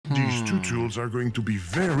capsules are going to be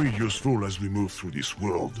very useful as we move through this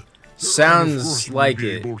world. Sounds like we'll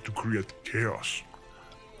it. be able to create chaos,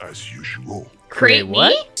 as usual. Create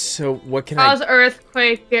what? me? So what can Cause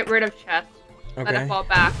earthquake, get rid of chest. Let Okay. it fall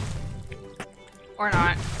back. Or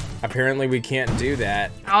not. Apparently we can't do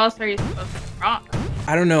that. How else are you supposed to rock?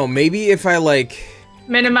 I don't know. Maybe if I like.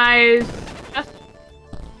 Minimize chest.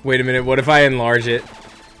 Wait a minute. What if I enlarge it?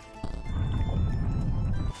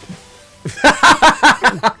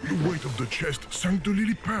 The weight of the chest sank the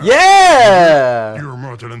lily pad. Yeah. You're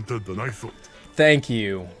more talented than I thought. Thank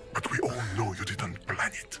you. But we all know you didn't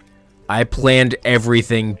plan it. I planned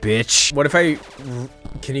everything, bitch. What if I...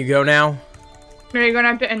 Can you go now? No, you're gonna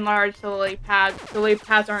have to enlarge the lily pads. The lily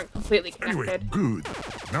pads aren't completely Anyway, connected. good.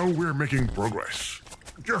 Now we're making progress.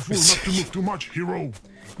 Careful not to move too much, hero.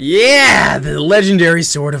 Yeah! The legendary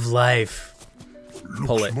sword of life.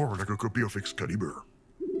 Pull Looks it. more like a copy of Excalibur.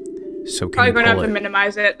 So can Probably you gonna have pull to it?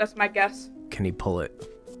 minimize it. That's my guess. Can he pull it?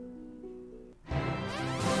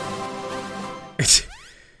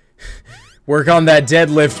 Work on that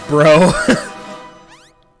deadlift, bro.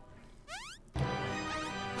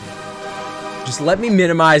 Just let me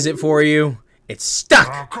minimize it for you. It's stuck.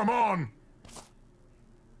 Ah, come on!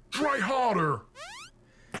 Try harder!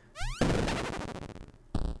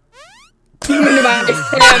 Minimize him.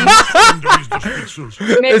 There is the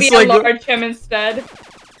pixels. Maybe It's like- enlarge him instead.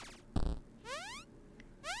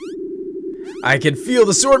 I can feel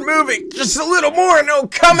the sword moving. Just a little more and it'll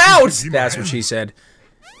come out. That's what she said.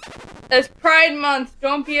 It's Pride Month.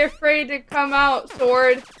 Don't be afraid to come out,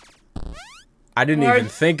 sword. I didn't even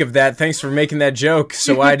think of that. Thanks for making that joke,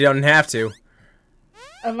 so I don't have to.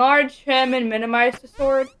 Enlarge him and minimize the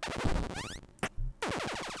sword.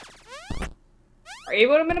 Are you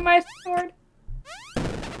able to minimize the sword?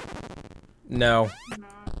 No.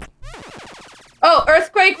 Oh,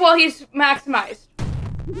 earthquake while he's maximized.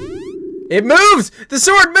 It moved! The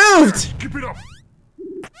sword moved! Keep it up!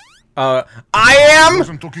 I I am...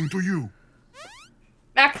 wasn't talking to you.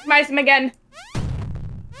 Maximize him again.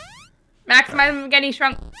 Maximize him again, he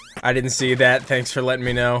shrunk. I didn't see that. Thanks for letting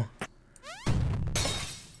me know.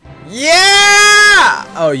 Yeah!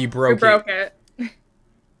 Oh, you broke You broke it.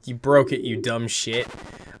 You broke it, you dumb shit.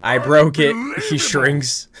 I broke it. He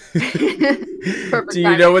shrinks. Perfect Do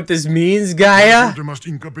you know what this means, Gaia? You're the most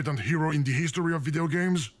incompetent hero in the history of video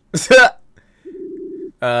games.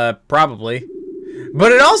 Probably.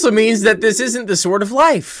 But it also means that this isn't the sword of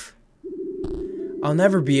life. I'll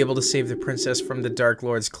never be able to save the princess from the Dark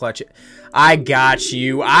Lord's clutch. I got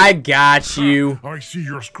you. I got you. I see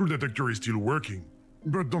your screw detector is still working.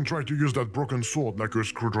 But don't try to use that broken sword like a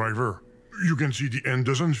screwdriver. You can see the end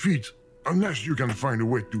doesn't fit. Unless you can find a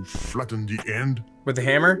way to flatten the end. With the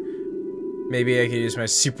hammer? Maybe I could use my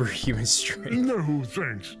superhuman strength. No,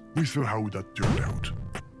 thanks. We saw how that turned out.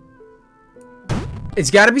 It's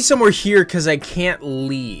gotta be somewhere here because I can't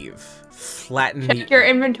leave. Flatten Check the... your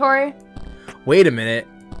inventory. Wait a minute.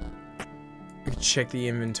 Check the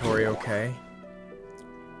inventory, okay.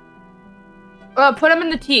 Put him in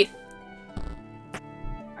the teeth.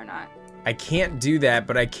 Or not. I can't do that,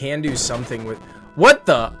 but I can do something with... What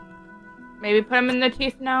the... Maybe put him in the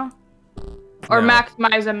teeth now? Or No.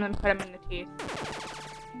 maximize him and put him in the teeth.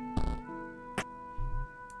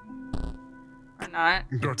 Or not.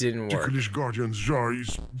 That didn't work. ticklish guardian's jaw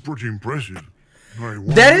is pretty impressive. I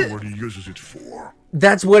wonder That is- what he uses it for.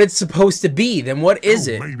 That's what it's supposed to be. Then what is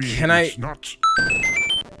Oh, it? maybe Can it's not.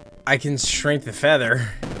 I can shrink the feather.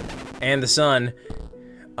 And the sun.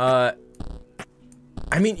 I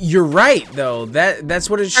mean, you're right, though. That's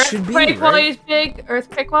what it should be, Earthquake while right? he's big.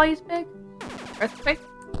 Earthquake while he's big. Earthquake.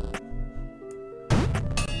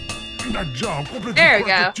 That jaw completely There we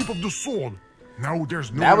cracked go. the tip of the sword. Now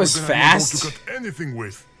there's no That way was we're gonna be able fast. to cut anything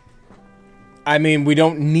with. I mean, we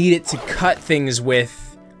don't need it to cut things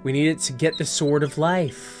with. We need it to get the sword of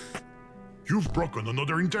life. You've broken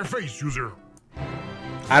another interface, user.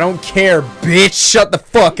 I don't care, bitch. Shut the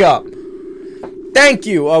fuck up. Thank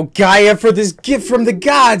you, oh Gaia, for this gift from the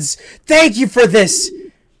gods. Thank you for this.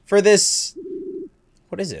 For this...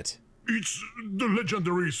 What is it? It's the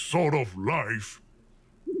legendary sword of life.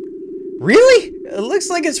 Really? It looks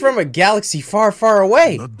like it's from a galaxy far, far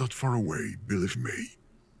away. Not that far away, believe me.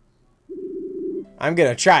 I'm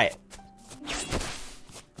gonna try it.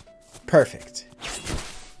 Perfect.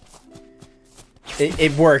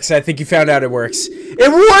 It works. I think you found out it works.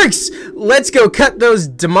 It works! Let's go cut those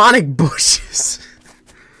demonic bushes.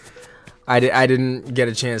 I didn't get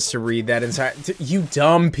a chance to read that inside. You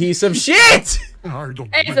dumb piece of shit! I don't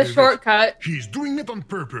It's a believe it. shortcut. He's doing it on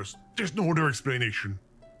purpose. There's no other explanation.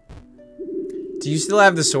 Do you still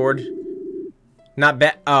have the sword? Not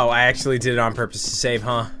bad. Oh, I actually did it on purpose to save,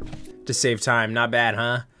 huh? to save time. Not bad,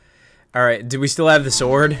 huh? Alright, do we still have the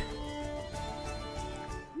sword?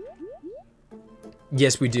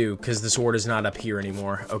 Yes, we do, because the sword is not up here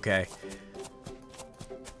anymore. Okay.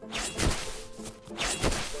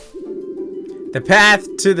 The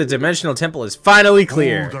path to the dimensional temple is finally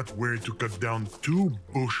clear. Oh, that way to cut down 2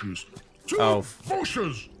 bushes. 2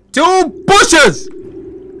 bushes! 2 bushes!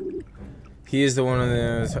 He is the one of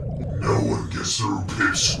the... No one gets through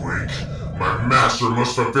Pipsqueak. My master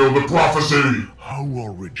must fulfill the prophecy. How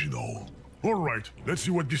original. Alright, let's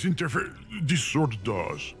see what this sword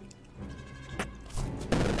does.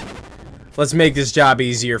 Let's make this job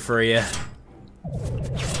easier for you.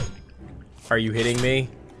 Are you hitting me?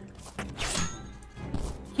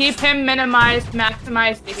 Keep him minimized,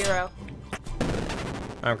 maximize the hero.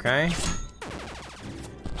 Okay.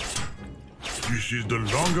 This is the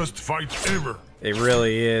longest fight ever. It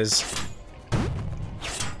really is.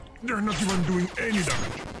 They're not even doing any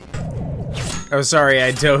damage. Oh, sorry,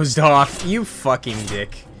 I dozed off. You fucking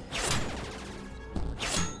dick.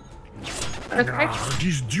 Okay.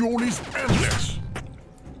 This duel is endless.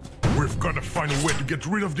 We've got to find a way to get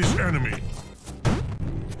rid of this enemy.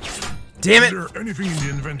 Damn Is it! there anything in the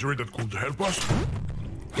inventory that could help us?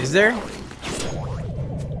 Is there?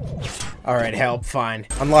 Alright, help. Fine.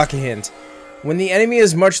 Unlock a hint. When the enemy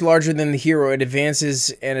is much larger than the hero, it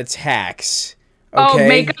advances and attacks. Okay. Oh,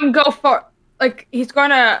 make him go for... Like, he's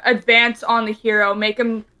gonna advance on the hero. Make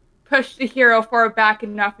him push the hero far back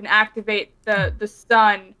enough and activate the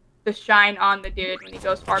sun to shine on the dude when he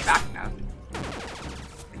goes far back enough.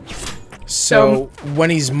 So,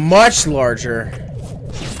 when he's much larger...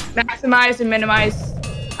 Maximize and minimize.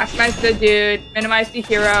 Maximize the dude, minimize the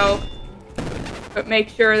hero, but make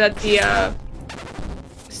sure that the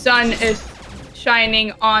sun is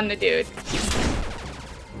shining on the dude.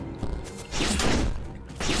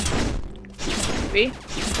 Maybe.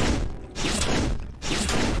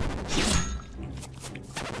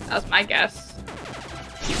 That was my guess.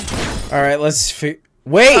 Alright, let's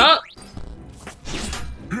wait! Oh.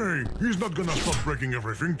 Hey, he's not gonna stop breaking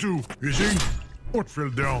everything too, is he? What fell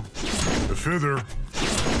down? The feather.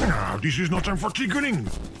 Ah, this is not time for tickling.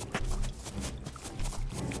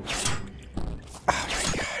 Oh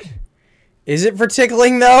my god. Is it for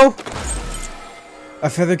tickling, though? A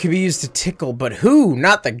feather could be used to tickle, but who?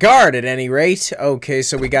 Not the guard, at any rate. Okay,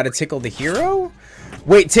 so we gotta tickle the hero?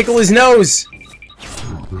 Wait, tickle his nose!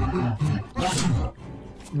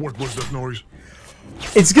 What was that noise?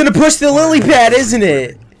 It's gonna push the lily pad, isn't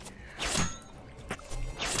it?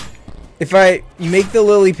 If I make the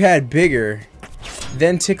lily pad bigger,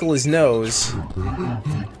 then tickle his nose,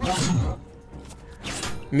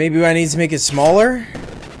 maybe I need to make it smaller?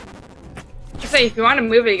 I say, if you want to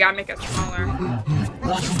move it, you gotta make it smaller.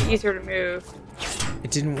 It's easier to move.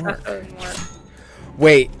 It didn't work. That doesn't work.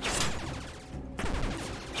 Wait.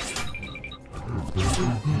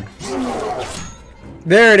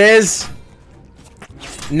 There it is.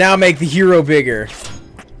 Now make the hero bigger.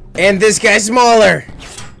 And this guy smaller.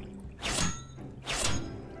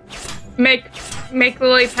 Make the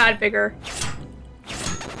lily pad bigger.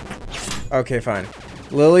 Okay, fine.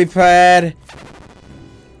 Lily pad.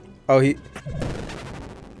 Oh, he...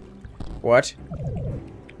 What?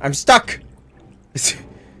 I'm stuck!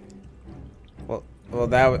 well,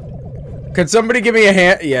 that would... Could somebody give me a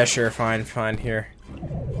hand? Yeah, sure, fine, here.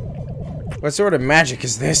 What sort of magic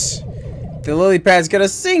is this? The lily pad's gonna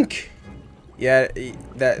sink! Yeah,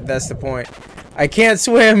 that's the point. I can't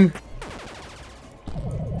swim!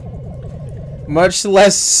 Much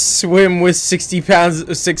less swim with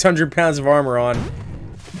 600 pounds of armor on.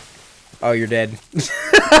 Oh, you're dead.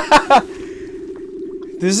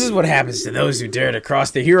 This is what happens to those who dare to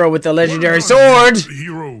cross the hero with the legendary sword! The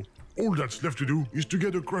hero. All that's left to do is to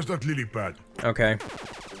get across that lily pad. Okay.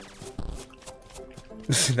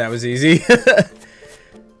 That was easy.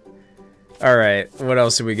 Alright, what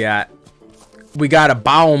else do we got? We got a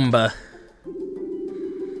bomb.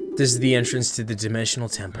 This is the entrance to the dimensional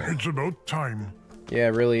temple. It's about time. Yeah,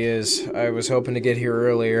 it really is. I was hoping to get here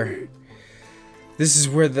earlier. This is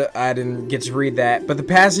where I didn't get to read that, but the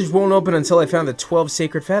passage won't open until I found the 12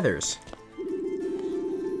 sacred feathers.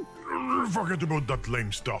 Forget about that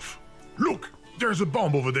lame stuff. Look, there's a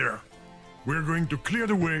bomb over there. We're going to clear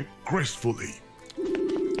the way gracefully.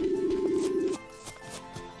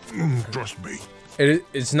 Trust me.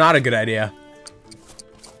 It's not a good idea.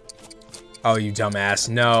 Oh, you dumbass.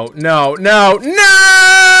 No, no, no,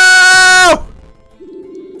 no!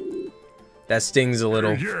 That stings a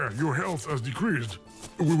little. Yeah, your health has decreased.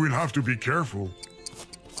 We will have to be careful.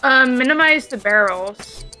 Minimize the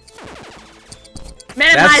barrels.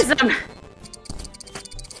 Minimize them!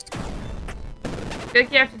 feel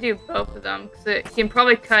like you have to do both of them, because it can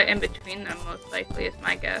probably cut in between them, most likely, is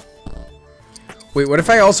my guess. Wait, what if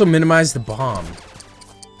I also minimize the bomb?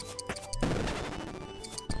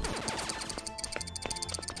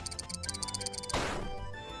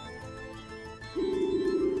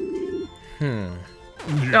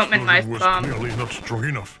 Don't minimize the bomb. Clearly not strong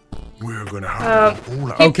enough. We're gonna have to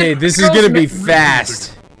pull out. Okay, this is gonna be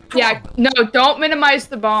fast. Yeah, no, don't minimize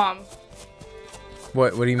the bomb.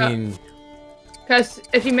 What do you mean? Because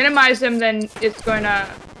if you minimize them, then it's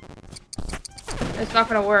not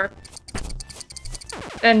gonna work.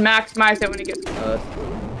 Then maximize it when it gets close.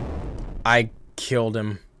 I killed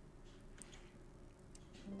him.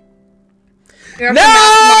 You have to No!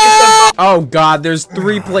 maximize the bomb. Oh god, there's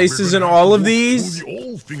 3 places in all of these? Do the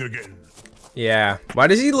old thing again. Yeah. Why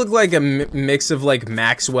does he look like a mix of like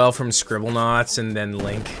Maxwell from Scribblenauts and then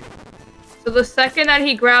Link? So the second that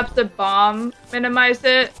he grabs the bomb, minimize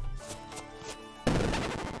it.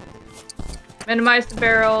 Minimize the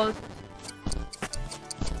barrels.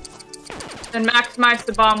 Then maximize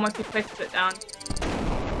the bomb once he places it down.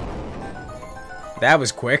 That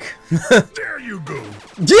was quick. There you go.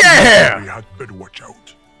 Yeah! We had better watch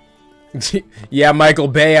out. Yeah, Michael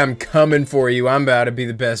Bay, I'm coming for you. I'm about to be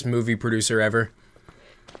the best movie producer ever.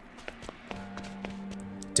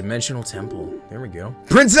 Dimensional Temple. There we go.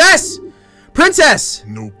 Princess! Princess!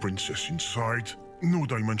 No princess inside. No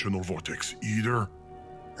dimensional vortex either.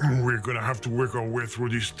 We're gonna have to work our way through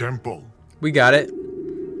this temple. We got it.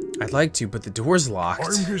 I'd like to, but the door's locked.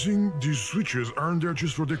 I'm guessing these switches aren't there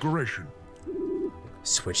just for decoration.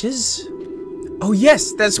 Switches? Oh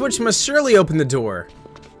yes, that switch must surely open the door.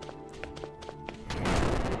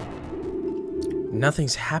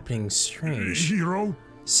 Nothing's happening strange. Hero?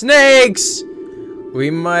 Snakes! We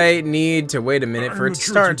might need to wait a minute for it to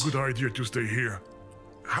start. It's a good idea to stay here.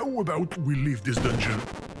 How about we leave this dungeon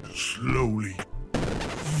slowly?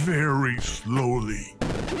 Very slowly.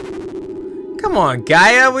 Come on,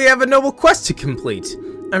 Gaia, we have a noble quest to complete.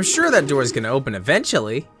 I'm sure that door's gonna open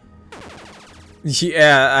eventually.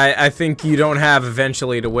 Yeah, I think you don't have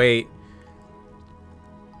eventually to wait.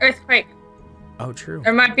 Earthquake. Oh, true.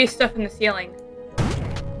 There might be stuff in the ceiling.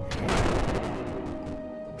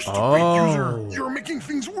 Stupid user, you're making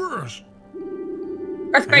things worse.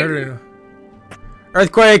 Earthquake.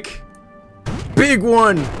 Earthquake! Big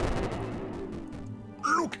one!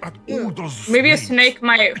 Look at all those Maybe a snakes. snake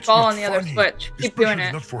might It's fall not on the other funny. switch. Keep Especially doing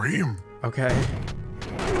it. not for him. Okay.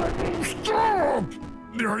 Stop!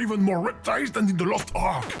 There are even more reptiles than in the Lost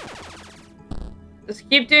Ark. Just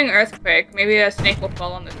keep doing earthquake. Maybe a snake will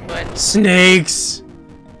fall on the switch. Snakes!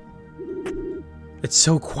 It's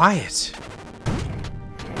so quiet.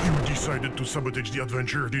 You decided to sabotage the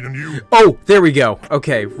adventure, didn't you? Oh, there we go.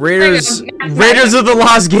 Okay, Raiders There you go. Raiders of the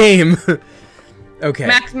Lost Game. Okay.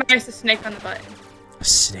 Maximize the snake on the button.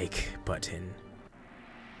 Snake button.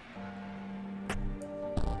 I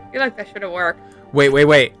feel like that should have worked. Wait.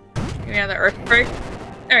 Give me another earthquake.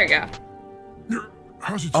 There you go.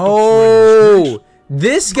 How's it Oh,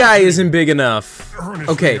 this guy isn't big enough. Honestly,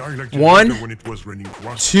 Okay, I liked it one, better when it was raining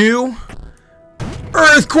frost. 2,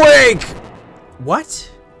 earthquake! What?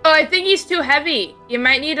 Oh, I think he's too heavy. You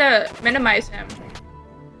might need to minimize him.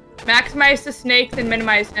 Maximize the snake, then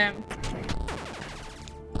minimize him.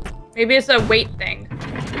 Maybe it's a weight thing.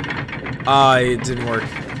 It didn't work.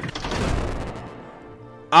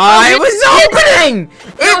 It was opening!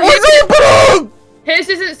 It was opening! His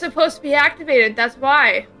isn't supposed to be activated, that's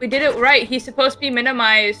why. We did it right. He's supposed to be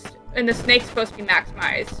minimized, and the snake's supposed to be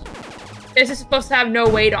maximized. This is supposed to have no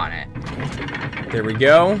weight on it. There we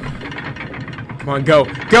go. Come on, go!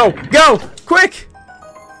 Quick!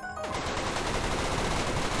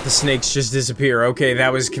 The snakes just disappear. Okay,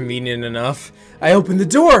 that was convenient enough. I opened the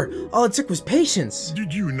door! All it took was patience.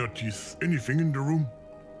 Did you notice anything in the room?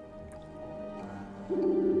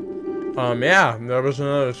 Yeah, there was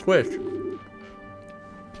another switch.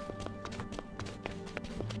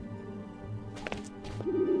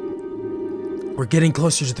 We're getting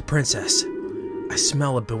closer to the princess. I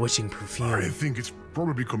smell a bewitching I perfume. think it's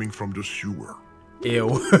probably coming from the sewer.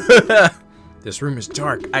 Ew. This room is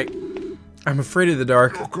dark. I'm afraid of the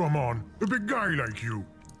dark. Oh, come on. A big guy like you.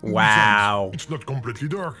 Wow. Besides, it's not completely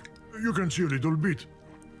dark. You can see a little bit.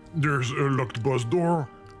 There's a locked bus door,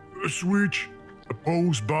 a switch, a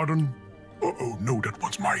pause button. Oh, no, that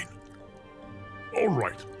one's mine. All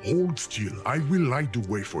right, hold still. I will light the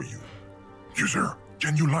way for you. User,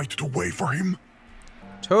 can you light the way for him?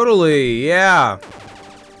 Totally, yeah.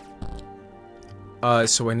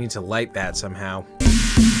 So I need to light that somehow.